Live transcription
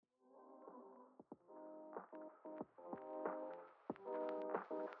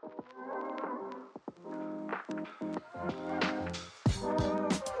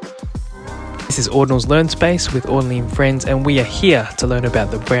This is Ordinals Learn Space with Ordinally and friends, and we are here to learn about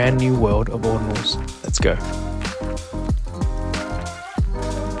the brand new world of Ordinals. Let's go.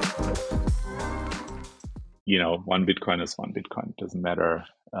 One Bitcoin is one Bitcoin. It doesn't matter.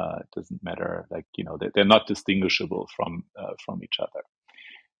 They're not distinguishable from each other.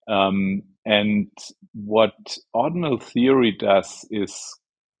 And what ordinal theory does is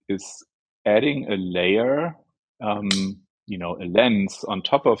adding a layer, a lens on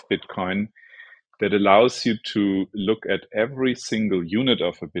top of Bitcoin that allows you to look at every single unit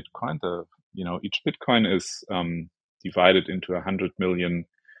of a Bitcoin. Each Bitcoin is divided into 100 million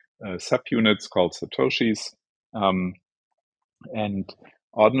subunits called Satoshis. And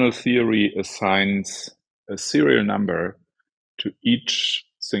ordinal theory assigns a serial number to each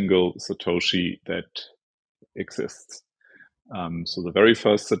single Satoshi that exists. So the very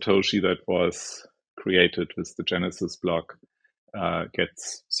first Satoshi that was created with the Genesis block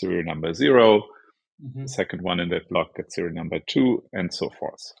gets serial number 0. The second one in that block gets serial number 2, and so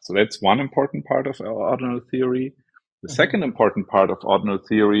forth. So that's one important part of our ordinal theory. The second important part of ordinal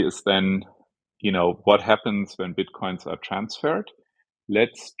theory is then, what happens when Bitcoins are transferred.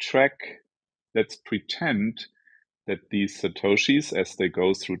 Let's pretend that these Satoshis, as they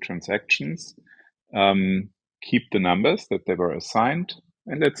go through transactions, keep the numbers that they were assigned,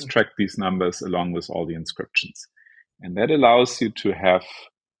 and let's track these numbers along with all the inscriptions. And that allows you to have,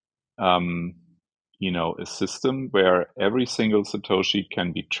 a system where every single Satoshi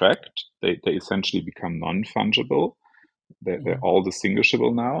can be tracked. They essentially become non-fungible. They're all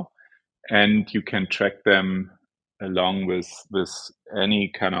distinguishable now. And you can track them along with any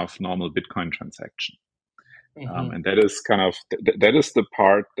kind of normal Bitcoin transaction. And that is that is the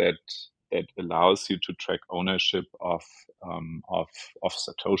part that allows you to track ownership of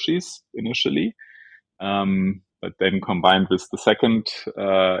Satoshis initially. But then combined with the second, with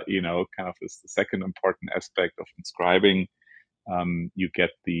the second important aspect of inscribing, you get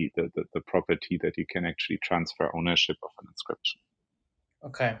the property that you can actually transfer ownership of an inscription.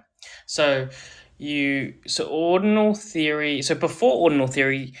 Okay, so ordinal theory. So before ordinal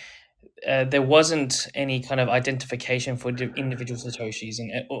theory, there wasn't any kind of identification for individual Satoshis,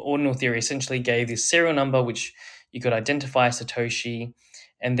 and ordinal theory essentially gave this serial number which you could identify Satoshi,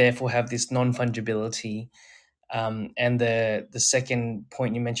 and therefore have this non-fungibility. And the second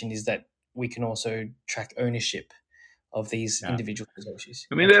point you mentioned is that we can also track ownership of these individual Satoshis.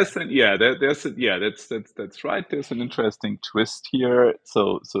 I mean, that's right. There's an interesting twist here.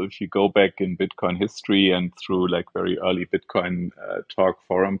 So if you go back in Bitcoin history and through like very early Bitcoin talk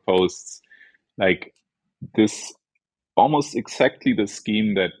forum posts, like this almost exactly the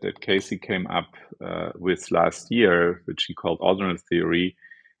scheme that Casey came up with last year, which he called ordinal theory,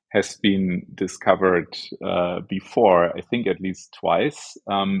 has been discovered before, I think at least twice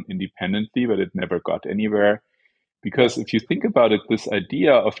independently, but it never got anywhere. Because if you think about it, this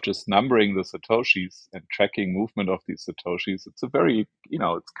idea of just numbering the Satoshis and tracking movement of these Satoshis, it's a very,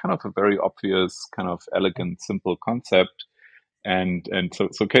 it's kind of a very obvious, kind of elegant, simple concept. And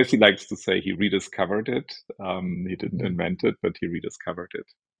so Casey likes to say he rediscovered it. He didn't invent it, but he rediscovered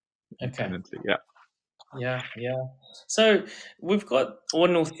it. Okay. Yeah. Yeah. So we've got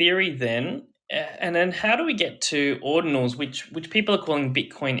ordinal theory then. And then how do we get to ordinals, which people are calling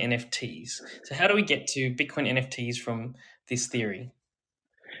Bitcoin NFTs? So how do we get to Bitcoin NFTs from this theory?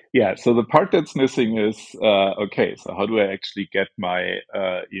 Yeah, so the part that's missing is, okay, so how do I actually get my,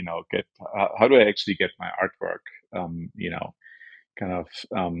 how do I actually get my artwork,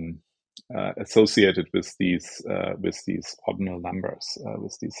 associated with these ordinal numbers,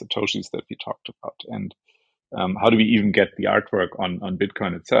 with these Satoshis that we talked about? And how do we even get the artwork on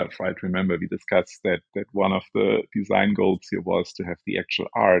Bitcoin itself, right? Remember, we discussed that one of the design goals here was to have the actual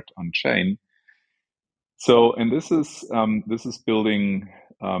art on chain. So, and this is building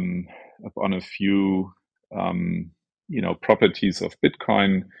upon a few properties of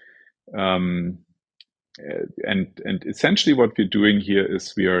Bitcoin, and essentially what we're doing here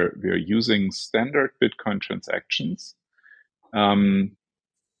is we are using standard Bitcoin transactions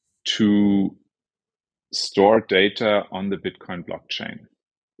to store data on the Bitcoin blockchain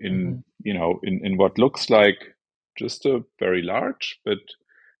in what looks like just a very large but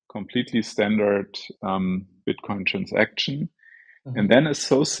completely standard Bitcoin transaction, and then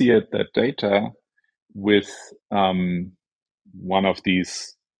associate that data with one of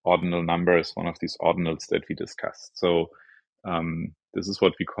these ordinal numbers, one of these ordinals that we discussed. So this is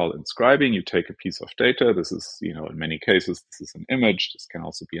what we call inscribing. You take a piece of data. This is, in many cases, this is an image. This can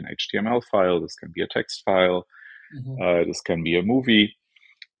also be an HTML file. This can be a text file. This can be a movie.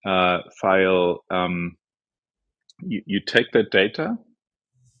 file, you take that data,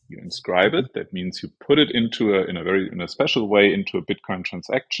 you inscribe it. That means you put it in a special way into a Bitcoin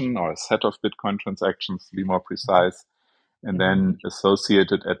transaction or a set of Bitcoin transactions, to be more precise, and then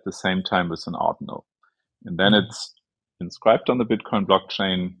associate it at the same time with an ordinal. And then it's inscribed on the Bitcoin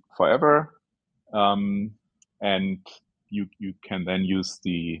blockchain forever. And you can then use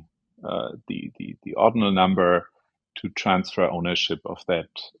the ordinal number to transfer ownership of that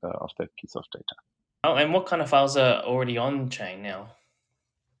piece of data. Oh, and what kind of files are already on chain now?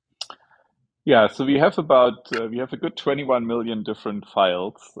 Yeah, so we have a good 21 million different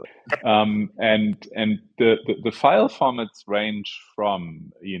files, and the file formats range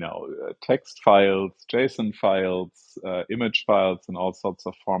from text files, JSON files, image files, and all sorts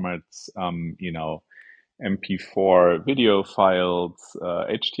of formats. MP4 video files,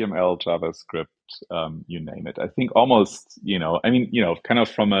 HTML, JavaScript, you name it. I think almost, kind of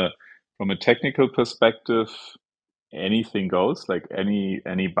from a technical perspective, anything goes. Like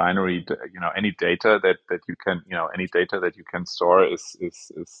any binary, any data that you can, any data that you can store is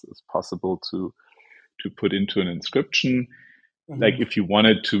possible to put into an inscription. Like if you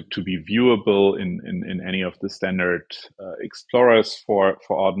wanted to be viewable in any of the standard explorers for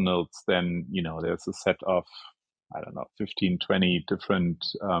ordinals, then there's a set of, I don't know, 15, 20 different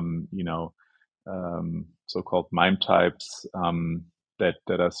so-called MIME types that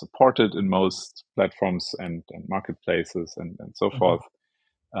are supported in most platforms and marketplaces and so forth.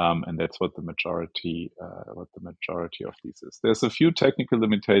 And that's what the majority of these is. There's a few technical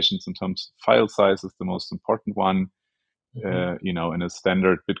limitations in terms of file size is the most important one. In a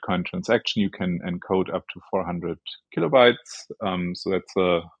standard Bitcoin transaction, you can encode up to 400 kilobytes. So that's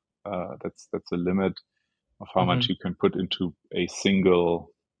a limit of how much you can put into a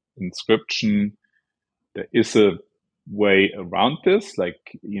single inscription. There is a way around this,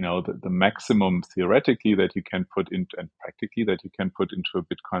 like the maximum theoretically that you can put into and practically that you can put into a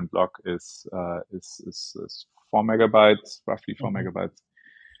Bitcoin block is 4 megabytes, roughly 4 megabytes.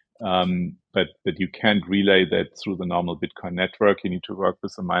 But you can't relay that through the normal Bitcoin network. You need to work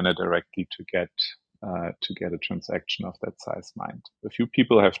with a miner directly to get a transaction of that size mined. A few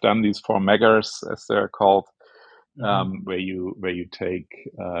people have done these 4 megas, as they're called, where you take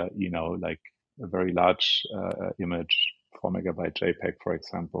like a very large image, 4 megabyte JPEG, for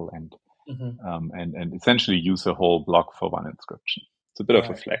example, and essentially use a whole block for one inscription. It's a bit of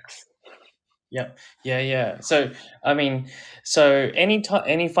a flex. Yeah. So, I mean,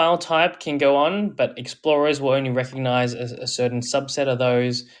 any file type can go on, but explorers will only recognize a certain subset of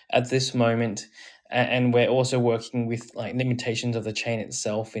those at this moment. And we're also working with like limitations of the chain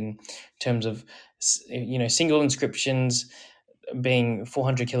itself in terms of, single inscriptions being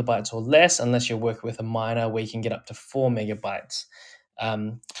 400 kilobytes or less, unless you're working with a miner where you can get up to 4 megabytes.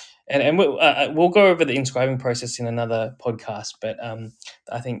 And we'll go over the inscribing process in another podcast, but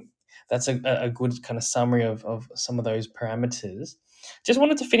I think that's a good kind of summary of some of those parameters. Just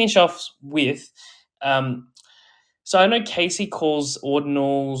wanted to finish off with, so I know Casey calls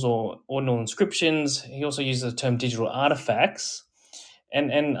ordinals or ordinal inscriptions. He also uses the term digital artifacts.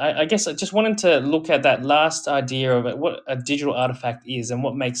 And I guess I just wanted to look at that last idea of what a digital artifact is and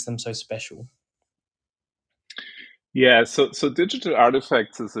what makes them so special. Yeah, so digital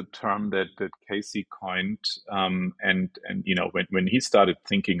artifacts is a term that Casey coined, and when he started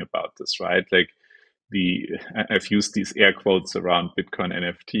thinking about this, right? Like I've used these air quotes around Bitcoin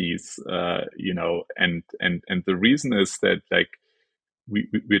NFTs, and the reason is that like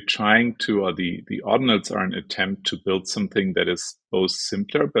we're trying to, or the ordinals are an attempt to build something that is both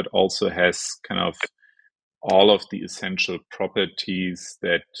simpler but also has kind of all of the essential properties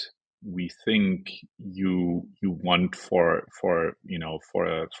that we think you want for a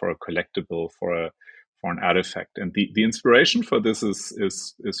collectible, for an artifact. And the inspiration for this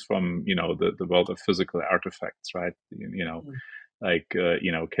is from the world of physical artifacts, right?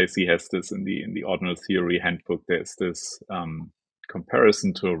 Casey has this in the ordinal theory handbook. There's this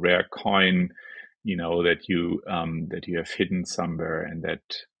comparison to a rare coin, that you have hidden somewhere and that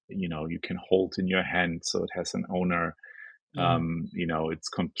you can hold in your hand, so it has an owner. It's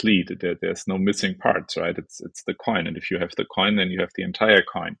complete. There's no missing parts, right? It's the coin, and if you have the coin, then you have the entire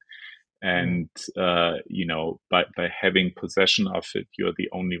coin. And by having possession of it, you're the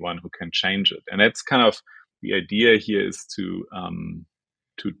only one who can change it. And that's kind of the idea here, is to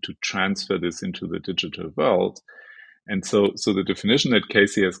transfer this into the digital world. And so the definition that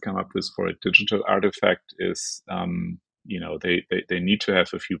Casey has come up with for a digital artifact is, they need to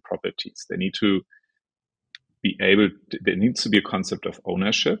have a few properties. They need to be able. There needs to be a concept of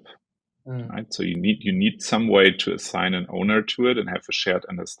ownership. Mm. right? So you need some way to assign an owner to it and have a shared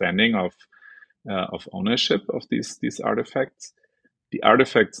understanding of ownership of these artifacts. The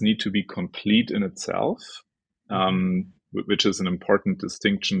artifacts need to be complete in itself, which is an important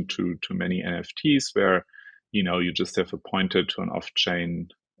distinction to many NFTs, where you just have a pointer to an off-chain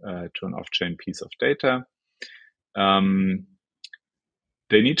piece of data.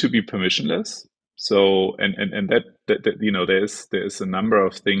 They need to be permissionless. So and that there's a number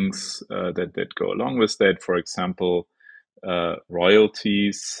of things that go along with that. For example,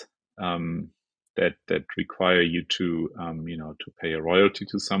 royalties that require you to pay a royalty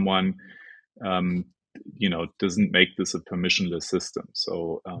to someone. Um, doesn't make this a permissionless system.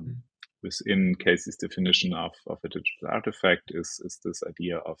 So within Casey's definition of a digital artifact is this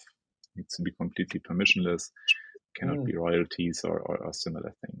idea of needs to be completely permissionless, cannot be royalties or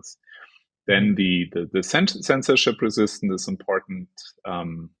similar things. Then the censorship resistant is important.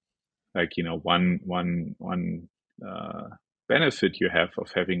 One benefit you have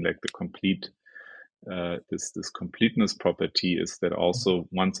of having like the complete this completeness property is that also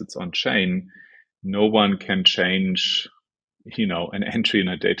once it's on chain, no one can change an entry in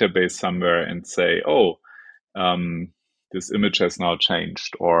a database somewhere and say, oh, this image has now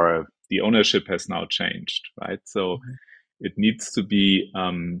changed or the ownership has now changed, right? So it needs to be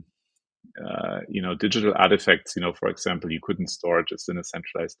digital artifacts. For example, you couldn't store just in a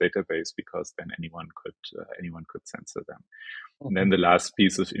centralized database because then anyone could censor them. And then the last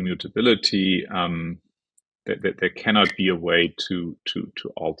piece of immutability, that there cannot be a way to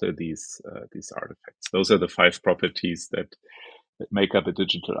alter these artifacts. Those are the 5 properties that make up a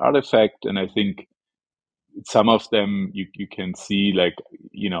digital artifact, and I think some of them you can see like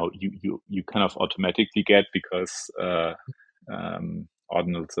you kind of automatically get because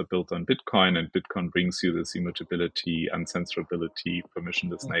ordinals are built on Bitcoin, and Bitcoin brings you this immutability, uncensorability,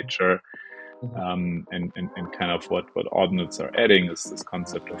 permissionless nature. And kind of what ordinals are adding is this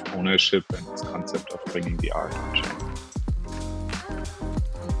concept of ownership and this concept of bringing the art on chain.